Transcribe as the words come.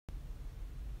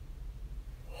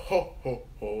Ho, ho,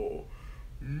 ho.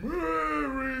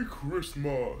 Merry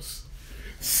Christmas.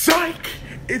 Psych!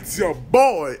 It's your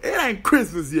boy. It ain't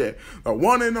Christmas yet. The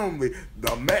one and only,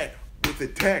 the man with the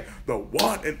tag, the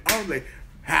one and only.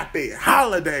 Happy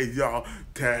holidays, y'all.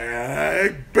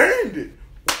 Tag Bandit.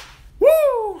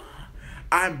 Woo!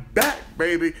 I'm back,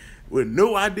 baby, with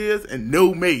new ideas and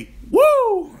new me.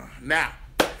 Woo! Now,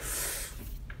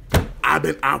 I've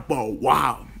been out for a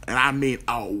while, and I mean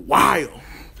a while.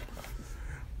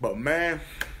 But man,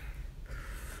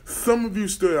 some of you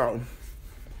stood out.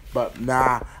 But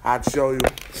nah, I had to show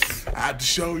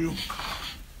you.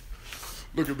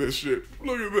 Look at this shit.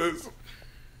 Look at this.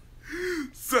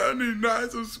 79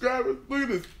 subscribers. Look at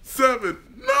this.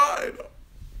 79.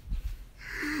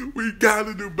 We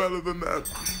gotta do better than that.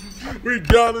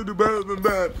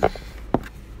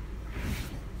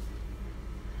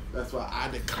 That's why I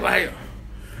declare.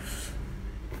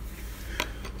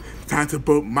 Time to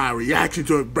put my reaction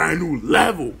to a brand new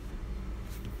level.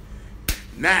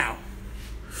 Now,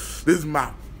 this is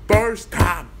my first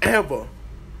time ever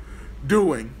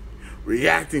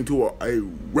reacting to a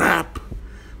rap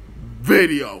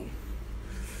video.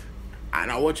 I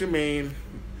know what you mean.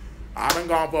 I've been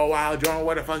gone for a while. John,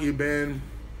 where the fuck you been?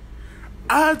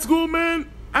 At school, man.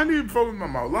 I need to focus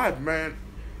on my life, man.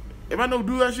 If I don't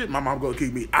do that shit, my mom gonna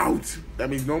kick me out. That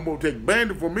means no more Tag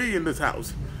Bandit for me in this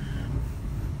house.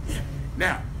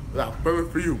 Now, without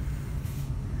further ado,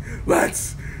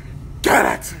 let's get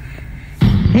it.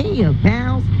 Hey,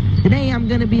 pals. Today I'm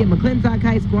going to be at McClintock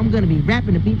High School. I'm going to be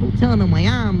rapping to people, telling them why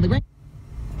I'm the greatest.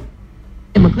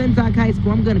 At McClintock High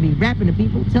School, I'm going to be rapping to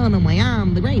people, telling them why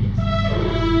I'm the greatest.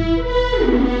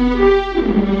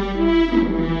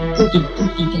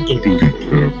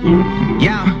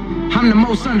 Yeah, I'm the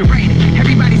most underrated.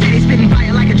 Everybody say they spitting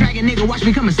fire like a dragon, nigga. Watch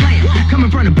me come and slam.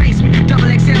 Coming from the basement. Double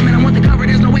XL, man, I want the cover.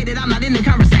 There's no way that I'm not in the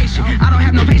conversation. I don't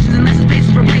have no patience unless it's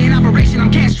patience for playing operation.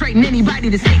 I'm castrating anybody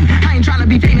that's hating. I ain't trying to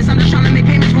be famous, I'm just trying to make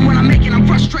payments from what I'm making. I'm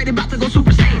frustrated, about to go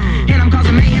super saiyan. And I'm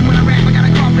causing mayhem when I rap. I got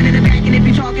a coffin in the back, and if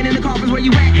you talking in the coffins, where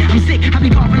you at? I'm sick, I be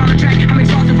coughing on the track. I'm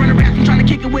exhausted from the rap. I'm trying to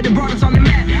kick it with the broadest on the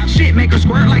mat. Shit, make her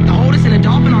squirt like the oldest and a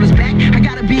dolphin on his back. I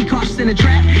gotta be cautious in the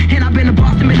trap. And I've been to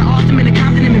Boston, been to Austin, been to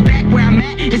Compton, and been back where I'm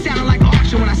at. It sounded like an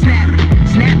auction when I snap.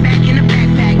 Snap back in the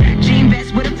backpack. Jean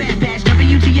vest with a fat patch.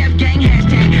 WTF gang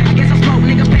hashtag. I guess I smoke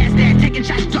niggas past that. Taking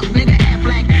shots, truck nigga half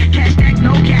black. Cash stacks,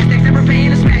 no cash stacks. Never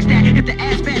paying to smash that. If the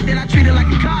ass fat, then I treat it like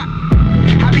a cop.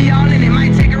 I be all in it,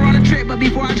 might take her on a trip, but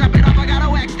before I drop it off, I gotta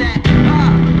wax that.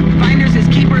 Finders is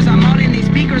keepers, I'm all in these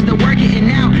speakers, the work getting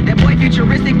now. That boy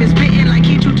futuristic been spitting like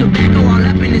he chew tobacco all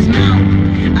up in his mouth.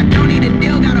 I don't need a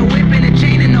deal, got a whip and a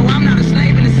chain, and no, I'm not a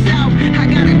slave in the South. I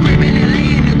got a crib in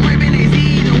LA and a crib in AZ.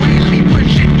 Either way, I be putting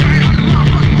shit dirt on the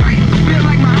motherfucking brain. I feel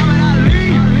like Muhammad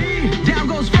Ali. Down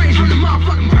goes Frazier, I'm the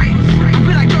motherfucking brain. I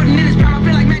feel like Jordan in his prime, I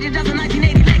feel like Magic Johnson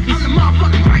 1980 Lakers. I'm the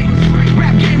motherfucking brain.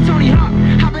 Rap game Tony Hawk,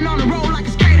 hopping on the road like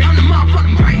a skater. I'm the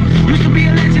motherfucking brain. Used to be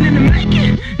a legend in the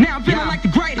making, now I'm feeling like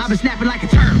the greatest. I've been snapping like a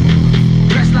turtle,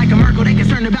 dressed like a Merkel. They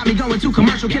concerned about me going too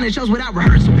commercial, killing shows without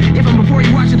rehearsal. If I'm before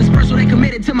you watching this dispersal, they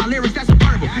committed to my lyrics, that's a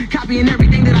verbal. Copying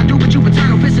everything that I do, but you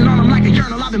paternal. Pissing on them like a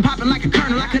urinal, I've been popping like a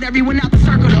kernel. I cut everyone out the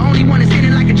circle, the only one that's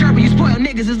hitting like a gerbil. You spoiled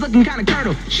niggas is looking kinda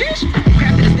curdle. Sheesh.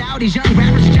 Crafted a style, these young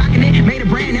rappers are jocking it. Made a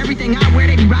brand, everything I wear,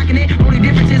 they be rocking it. Only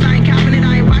difference is I ain't confident,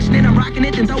 I ain't watching it, I'm rocking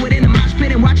it. Then throw it in the mosh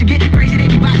pit and watch it get crazy. They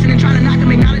be boxing and trying to knock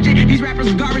them, acknowledge it. These rappers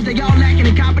are garbage, they all lacking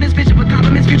in confidence. Fishing for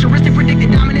compliments, futuristic,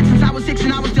 predicted dominance. Since I was 6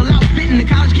 and I was still out spitting to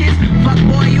college kids. Fuck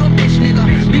boy, you a bitch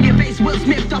nigga. Big your face, Will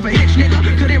Smith off a hitch nigga.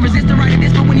 Couldn't resist the right of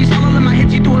this, but when you saw all of my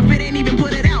hits, you threw a fit, ain't even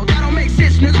put it out. That don't make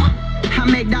sense, nigga. I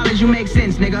make dollars, you make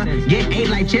sense, nigga. Get ate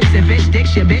like chips and fish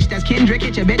sticks, your bitch. That's Kendrick,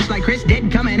 hit your bitch like Chris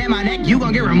did. Coming at my neck, you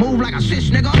gon' get removed like a sis,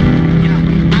 nigga.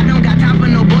 Yeah. I don't got time for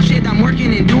no bullshit, I'm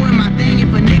working and doing my thing. If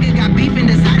a nigga got beef and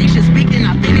decide he should speak, then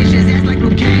I finish his ass like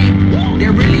Luke Kane.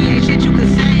 There really ain't shit you could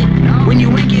say when you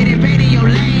ain't getting paid in your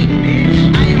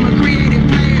lane. I am a creative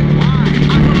player,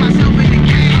 I put myself in the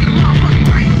game. I'm the motherfucking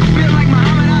brain. I feel like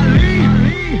Muhammad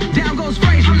Ali. Down goes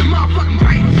Frazier, I'm the motherfucking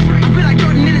brain. I feel like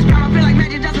Jordan in his prime, I feel like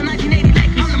Magic Johnson 1980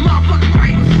 Lakers. I'm the motherfucking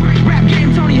brain. Rap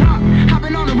game Tony Hawk,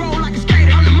 hopping on the road like a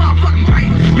skater. I'm the motherfucking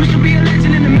brain. Used to be a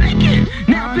legend in the making,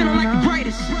 now I'm feeling like the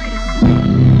greatest.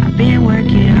 I've been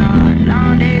working hard.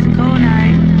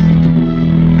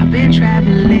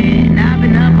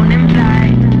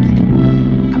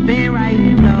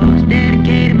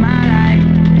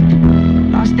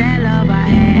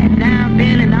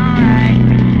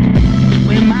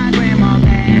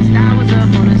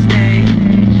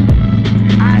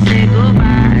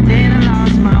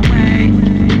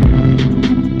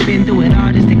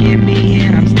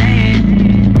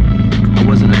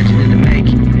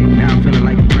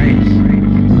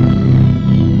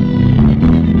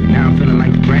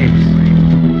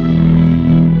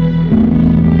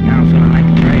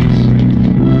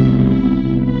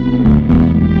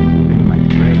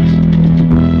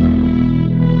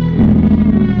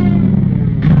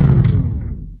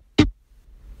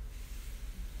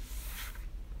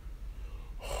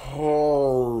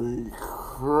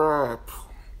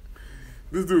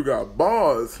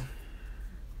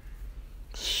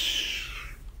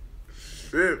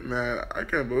 shit, man. I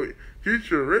can't believe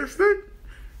Futuristic?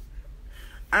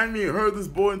 I hadn't even heard this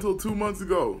boy until 2 months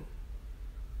ago.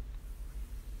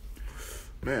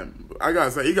 Man, I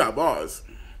gotta say, he got bars.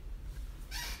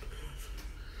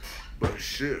 But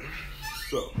shit.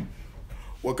 So,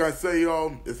 what can I say,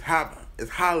 y'all? It's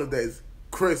holidays,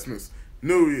 Christmas,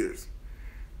 New Year's.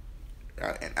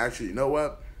 And actually, you know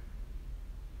what?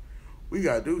 We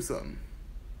gotta do something.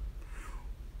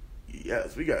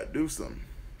 Yes, we gotta do something.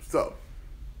 So,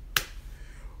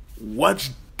 what's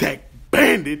that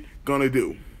bandit gonna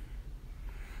do?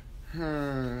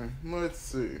 Let's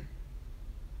see.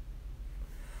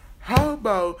 How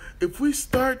about if we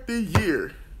start the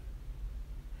year,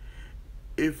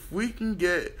 if we can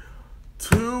get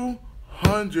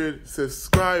 200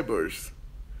 subscribers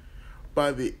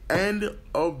by the end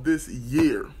of this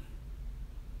year,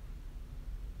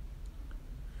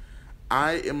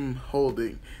 I am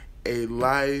holding a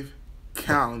live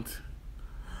countdown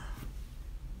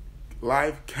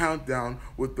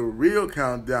with the real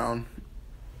countdown,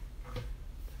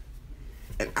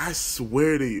 and I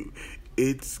swear to you,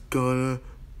 it's gonna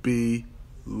be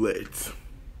lit.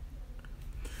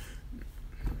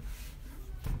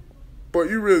 But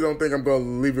you really don't think I'm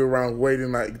gonna leave it around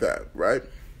waiting like that, right?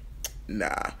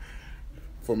 Nah.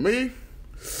 For me,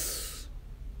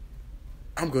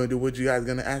 I'm gonna do what you guys are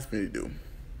gonna ask me to do.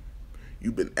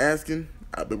 You've been asking,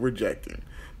 I've been rejecting.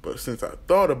 But since I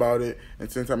thought about it,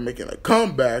 and since I'm making a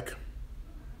comeback,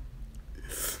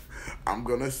 I'm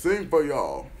gonna sing for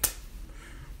y'all.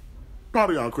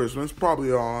 Probably on Christmas,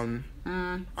 probably on,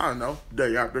 I don't know,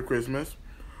 day after Christmas.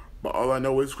 But all I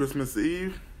know is Christmas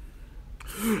Eve,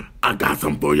 I got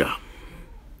some for ya.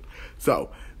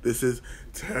 So, this is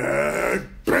Tag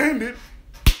Bandit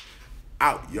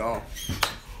out, y'all.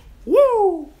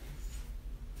 Woo!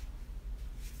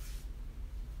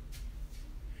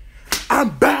 I'm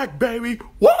back, baby.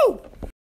 Woo!